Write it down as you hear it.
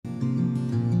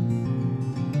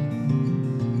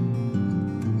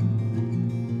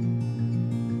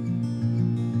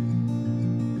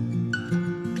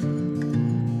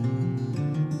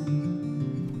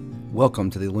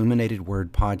Welcome to the Illuminated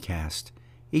Word Podcast.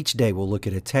 Each day we'll look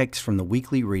at a text from the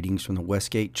weekly readings from the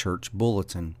Westgate Church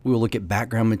Bulletin. We will look at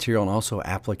background material and also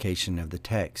application of the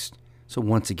text. So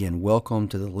once again, welcome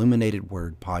to the Illuminated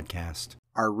Word Podcast.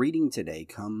 Our reading today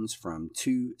comes from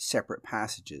two separate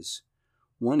passages.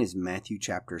 One is Matthew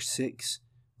chapter 6,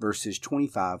 verses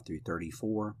 25 through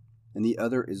 34, and the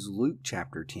other is Luke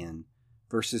chapter 10,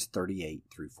 verses 38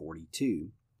 through 42.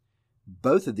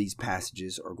 Both of these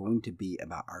passages are going to be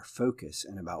about our focus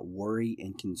and about worry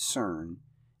and concern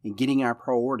and getting our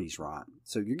priorities right.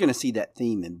 So you're going to see that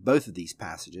theme in both of these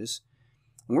passages.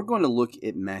 And we're going to look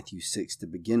at Matthew 6 to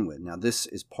begin with. Now, this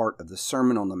is part of the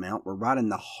Sermon on the Mount. We're right in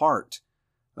the heart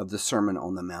of the Sermon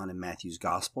on the Mount in Matthew's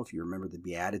Gospel. If you remember, the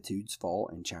Beatitudes fall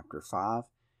in chapter 5.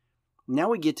 Now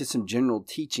we get to some general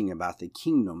teaching about the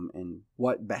kingdom and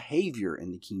what behavior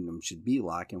in the kingdom should be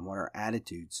like and what our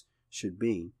attitudes should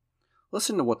be.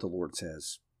 Listen to what the Lord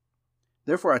says.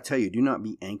 Therefore I tell you, do not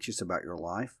be anxious about your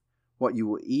life, what you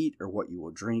will eat or what you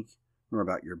will drink, nor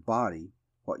about your body,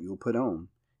 what you will put on.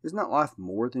 Is not life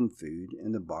more than food,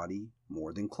 and the body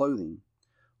more than clothing?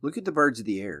 Look at the birds of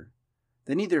the air.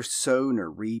 They neither sow nor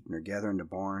reap nor gather into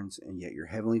barns, and yet your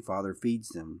heavenly Father feeds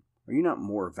them. Are you not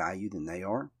more of value than they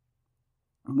are?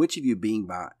 And which of you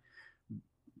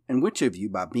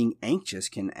by being anxious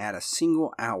can add a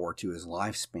single hour to his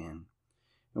lifespan?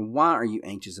 And why are you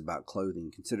anxious about clothing?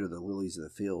 Consider the lilies of the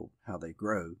field, how they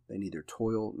grow. They neither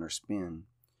toil nor spin.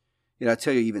 Yet I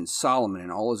tell you, even Solomon in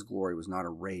all his glory was not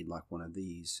arrayed like one of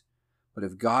these. But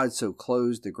if God so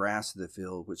clothes the grass of the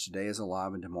field, which today is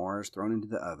alive and tomorrow is thrown into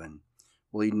the oven,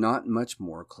 will he not much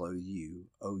more clothe you,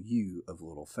 O you of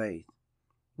little faith?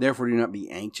 Therefore do not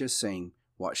be anxious, saying,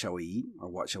 what shall we eat, or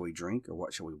what shall we drink, or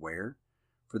what shall we wear?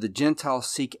 For the Gentiles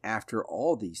seek after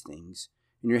all these things,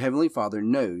 and your heavenly Father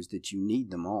knows that you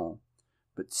need them all.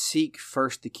 But seek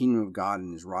first the kingdom of God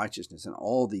and his righteousness, and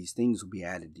all these things will be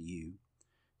added to you.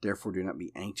 Therefore do not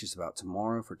be anxious about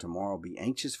tomorrow, for tomorrow will be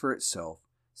anxious for itself.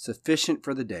 Sufficient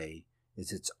for the day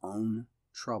is its own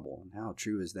trouble. And how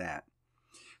true is that?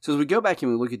 So as we go back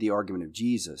and we look at the argument of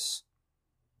Jesus,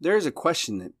 there is a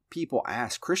question that people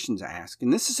ask, Christians ask,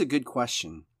 and this is a good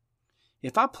question.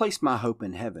 If I place my hope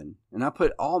in heaven, and I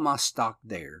put all my stock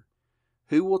there,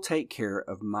 who will take care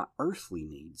of my earthly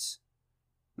needs?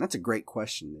 And that's a great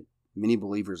question that many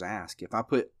believers ask. If I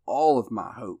put all of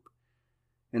my hope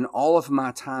and all of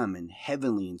my time in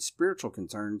heavenly and spiritual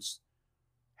concerns,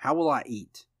 how will I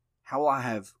eat? How will I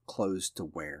have clothes to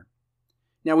wear?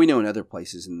 Now, we know in other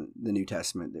places in the New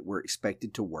Testament that we're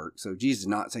expected to work. So Jesus is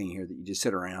not saying here that you just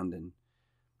sit around and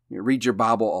read your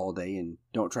Bible all day and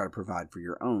don't try to provide for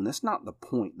your own. That's not the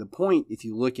point. The point, if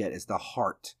you look at, is the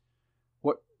heart.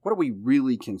 What are we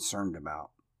really concerned about?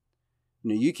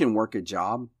 You can work a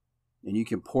job and you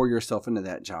can pour yourself into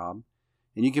that job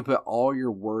and you can put all your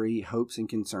worry, hopes, and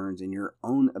concerns in your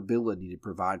own ability to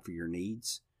provide for your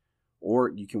needs. Or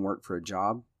you can work for a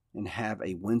job and have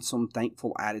a winsome,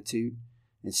 thankful attitude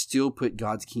and still put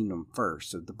God's kingdom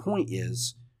first. So the point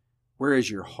is, where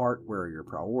is your heart? Where are your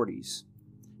priorities?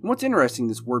 And what's interesting,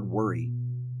 this word worry,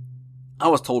 I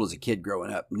was told as a kid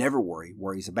growing up, never worry.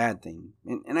 Worry's a bad thing.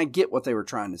 And I get what they were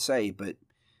trying to say, but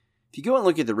if you go and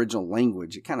look at the original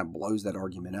language, it kind of blows that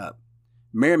argument up.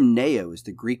 Merimneo is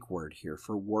the Greek word here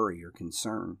for worry or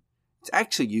concern. It's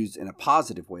actually used in a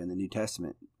positive way in the New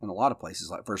Testament in a lot of places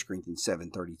like 1 Corinthians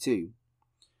 7:32.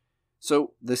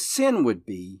 So the sin would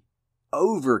be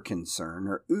over concern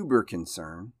or uber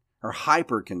concern or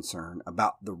hyper concern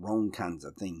about the wrong kinds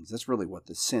of things. That's really what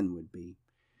the sin would be.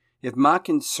 If my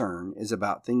concern is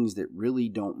about things that really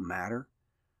don't matter,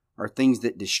 or things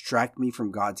that distract me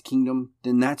from God's kingdom,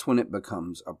 then that's when it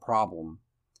becomes a problem.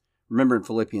 Remember in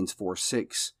Philippians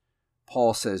 4:6,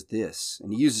 Paul says this,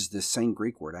 and he uses this same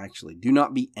Greek word actually, do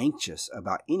not be anxious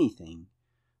about anything,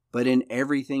 but in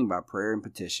everything by prayer and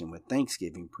petition with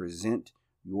thanksgiving present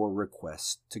your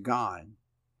requests to God.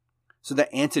 So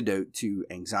the antidote to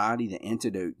anxiety, the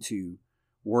antidote to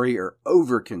worry or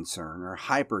over concern or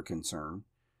hyper concern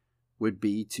would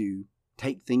be to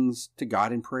take things to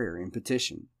God in prayer and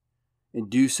petition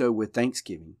and do so with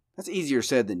thanksgiving. That's easier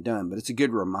said than done, but it's a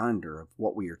good reminder of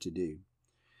what we are to do.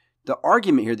 The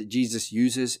argument here that Jesus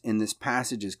uses in this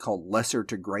passage is called lesser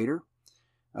to greater.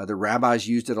 The rabbis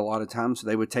used it a lot of times, so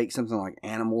they would take something like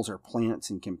animals or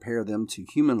plants and compare them to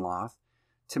human life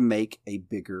to make a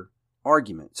bigger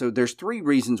argument. So there's three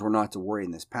reasons we're not to worry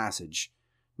in this passage.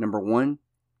 Number one,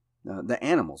 the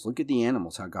animals. Look at the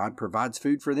animals, how God provides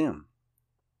food for them.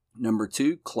 Number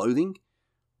two, clothing.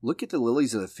 Look at the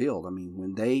lilies of the field.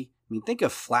 Think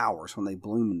of flowers when they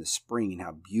bloom in the spring and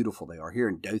how beautiful they are. Here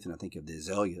in Dothan, I think of the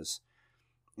azaleas.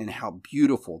 and how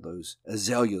beautiful those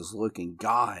azaleas look, and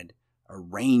God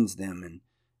arraigns them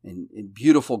in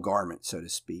beautiful garments, so to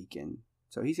speak. And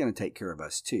so he's going to take care of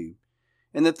us too.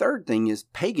 And the third thing is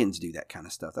pagans do that kind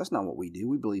of stuff. That's not what we do.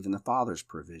 We believe in the Father's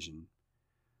provision.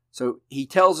 So he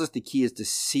tells us the key is to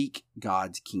seek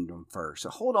God's kingdom first. So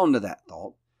hold on to that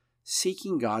thought.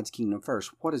 Seeking God's kingdom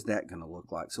first. What is that going to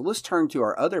look like? So let's turn to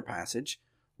our other passage,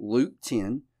 Luke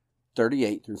 10,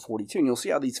 38 through 42. And you'll see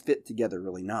how these fit together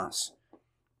really nice.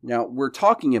 Now, we're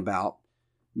talking about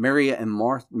Mary and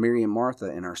Martha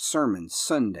in our sermon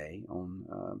Sunday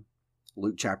on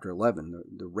Luke chapter 11,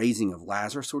 the raising of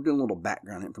Lazarus. So we're doing a little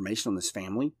background information on this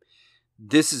family.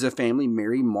 This is a family,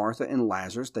 Mary, Martha, and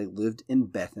Lazarus. They lived in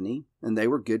Bethany, and they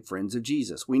were good friends of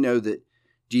Jesus. We know that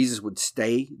Jesus would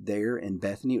stay there in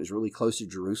Bethany. It was really close to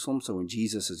Jerusalem, so when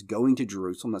Jesus is going to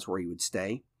Jerusalem, that's where he would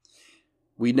stay.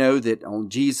 We know that on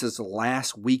Jesus'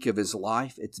 last week of his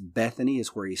life, it's Bethany is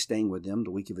where he's staying with them, the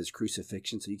week of his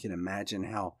crucifixion. So you can imagine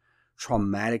how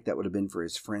traumatic that would have been for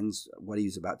his friends, what he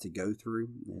was about to go through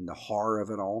and the horror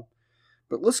of it all.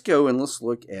 But let's go and let's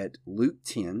look at Luke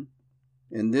 10.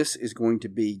 And this is going to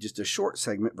be just a short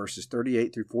segment, verses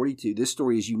 38 through 42. This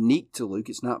story is unique to Luke.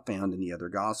 It's not found in the other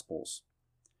Gospels.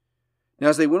 Now,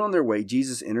 as they went on their way,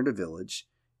 Jesus entered a village,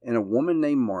 and a woman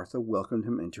named Martha welcomed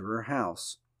him into her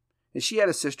house. And she had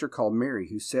a sister called Mary,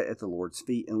 who sat at the Lord's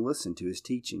feet and listened to his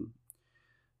teaching.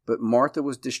 But Martha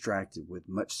was distracted with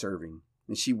much serving,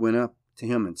 and she went up to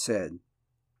him and said,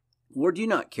 Lord, do you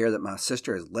not care that my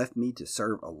sister has left me to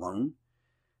serve alone?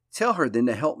 Tell her then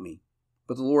to help me.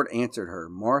 But the Lord answered her,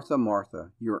 Martha,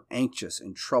 Martha, you are anxious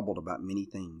and troubled about many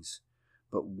things.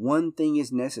 But one thing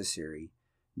is necessary.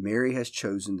 Mary has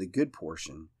chosen the good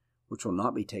portion, which will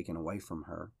not be taken away from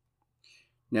her.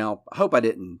 Now, I hope I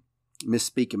didn't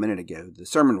misspeak a minute ago. The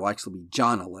sermon will actually be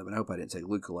John 11. I hope I didn't say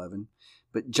Luke 11.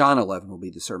 But John 11 will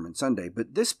be the sermon Sunday.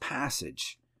 But this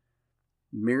passage,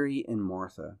 Mary and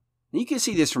Martha, and you can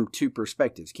see this from two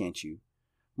perspectives, can't you?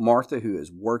 Martha, who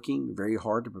is working very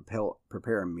hard to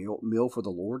prepare a meal for the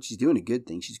Lord. She's doing a good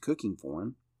thing. She's cooking for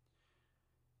him.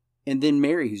 And then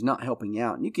Mary, who's not helping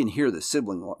out. And you can hear the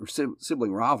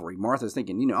sibling rivalry. Martha's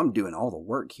thinking, I'm doing all the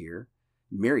work here.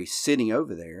 Mary's sitting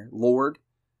over there. Lord,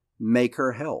 make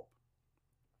her help.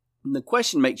 And the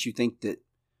question makes you think that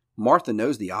Martha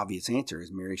knows the obvious answer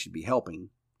is Mary should be helping.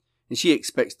 And she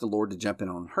expects the Lord to jump in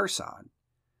on her side.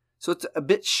 So it's a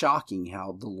bit shocking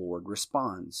how the Lord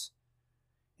responds.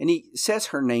 And he says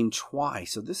her name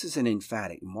twice. So this is an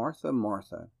emphatic. Martha,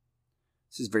 Martha.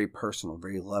 This is very personal,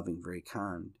 very loving, very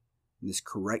kind. And this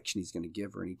correction he's going to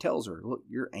give her. And he tells her, look,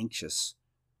 you're anxious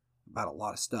about a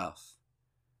lot of stuff.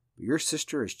 But your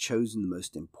sister has chosen the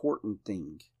most important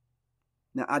thing.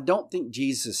 Now, I don't think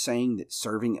Jesus is saying that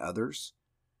serving others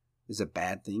is a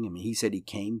bad thing. I mean, he said he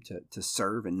came to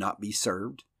serve and not be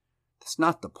served. That's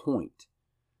not the point.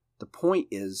 The point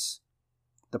is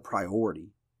the priority.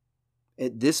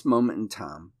 At this moment in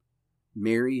time,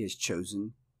 Mary has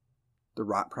chosen the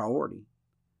right priority.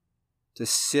 To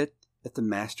sit at the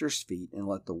Master's feet and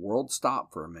let the world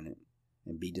stop for a minute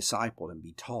and be discipled and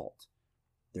be taught.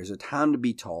 There's a time to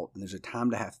be taught, and there's a time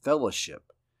to have fellowship.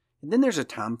 And then there's a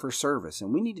time for service,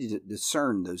 and we need to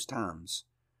discern those times.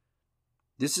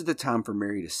 This is the time for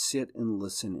Mary to sit and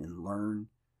listen and learn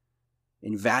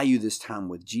and value this time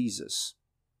with Jesus.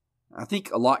 I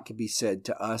think a lot could be said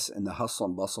to us in the hustle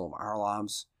and bustle of our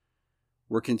lives.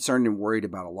 We're concerned and worried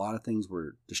about a lot of things.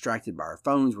 We're distracted by our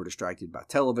phones. We're distracted by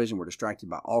television. We're distracted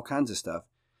by all kinds of stuff.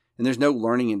 And there's no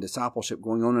learning and discipleship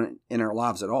going on in our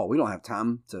lives at all. We don't have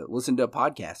time to listen to a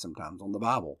podcast sometimes on the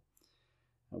Bible.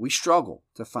 We struggle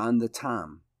to find the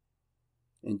time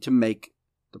and to make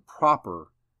the proper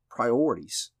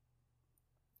priorities.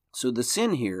 So the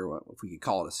sin here, if we could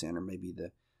call it a sin, or maybe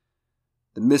the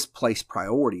misplaced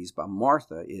priorities by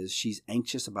Martha is she's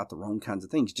anxious about the wrong kinds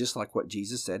of things, just like what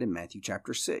Jesus said in Matthew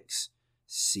chapter 6.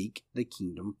 Seek the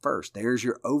kingdom first. There's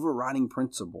your overriding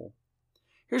principle.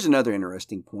 Here's another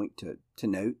interesting point to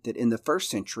note, that in the first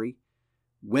century,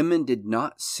 women did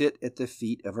not sit at the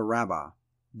feet of a rabbi.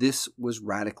 This was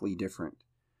radically different.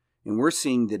 And we're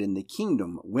seeing that in the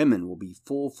kingdom, women will be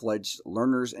full-fledged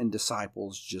learners and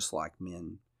disciples just like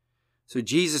men. So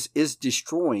Jesus is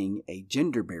destroying a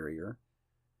gender barrier.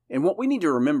 And what we need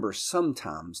to remember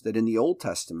sometimes that in the Old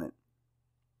Testament,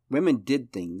 women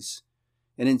did things.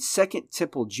 And in Second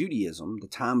Temple Judaism, the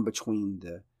time between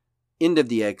the end of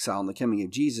the exile and the coming of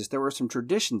Jesus, there were some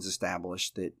traditions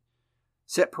established that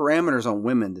set parameters on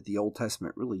women that the Old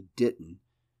Testament really didn't.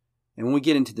 And when we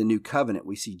get into the New Covenant,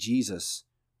 we see Jesus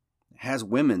has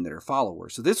women that are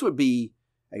followers. So this would be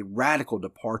a radical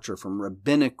departure from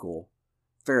rabbinical,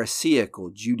 Pharisaical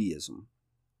Judaism.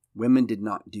 Women did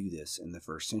not do this in the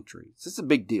first century. So this is a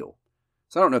big deal.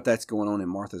 So I don't know if that's going on in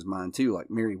Martha's mind too. Like,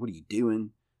 Mary, what are you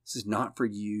doing? This is not for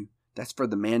you. That's for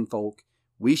the man folk.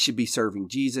 We should be serving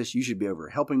Jesus. You should be over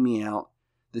helping me out.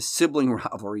 This sibling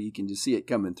rivalry, you can just see it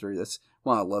coming through. That's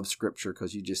why I love Scripture,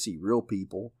 because you just see real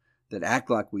people that act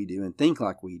like we do and think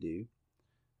like we do.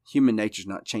 Human nature's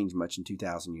not changed much in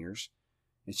 2,000 years.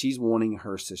 And she's wanting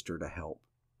her sister to help.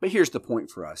 But here's the point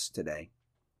for us today.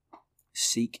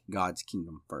 Seek God's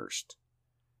kingdom first.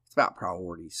 It's about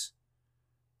priorities.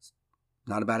 It's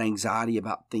not about anxiety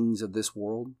about things of this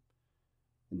world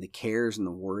and the cares and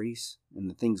the worries and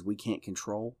the things we can't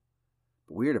control.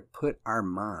 But we're to put our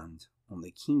mind on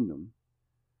the kingdom.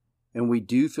 And we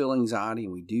do feel anxiety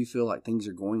and we do feel like things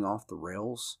are going off the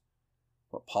rails.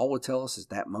 What Paul would tell us is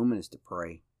that moment is to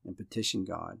pray and petition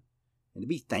God and to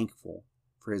be thankful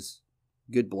for his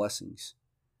good blessings.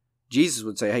 Jesus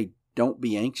would say, hey, don't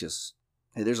be anxious.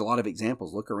 Hey, there's a lot of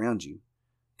examples. Look around you.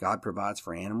 God provides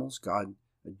for animals. God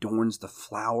adorns the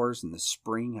flowers in the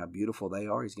spring, how beautiful they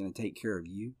are. He's going to take care of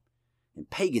you. And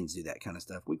pagans do that kind of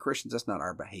stuff. We Christians, that's not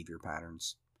our behavior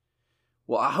patterns.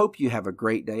 Well, I hope you have a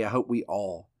great day. I hope we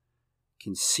all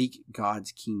can seek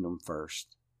God's kingdom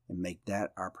first and make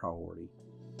that our priority.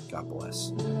 God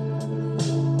bless.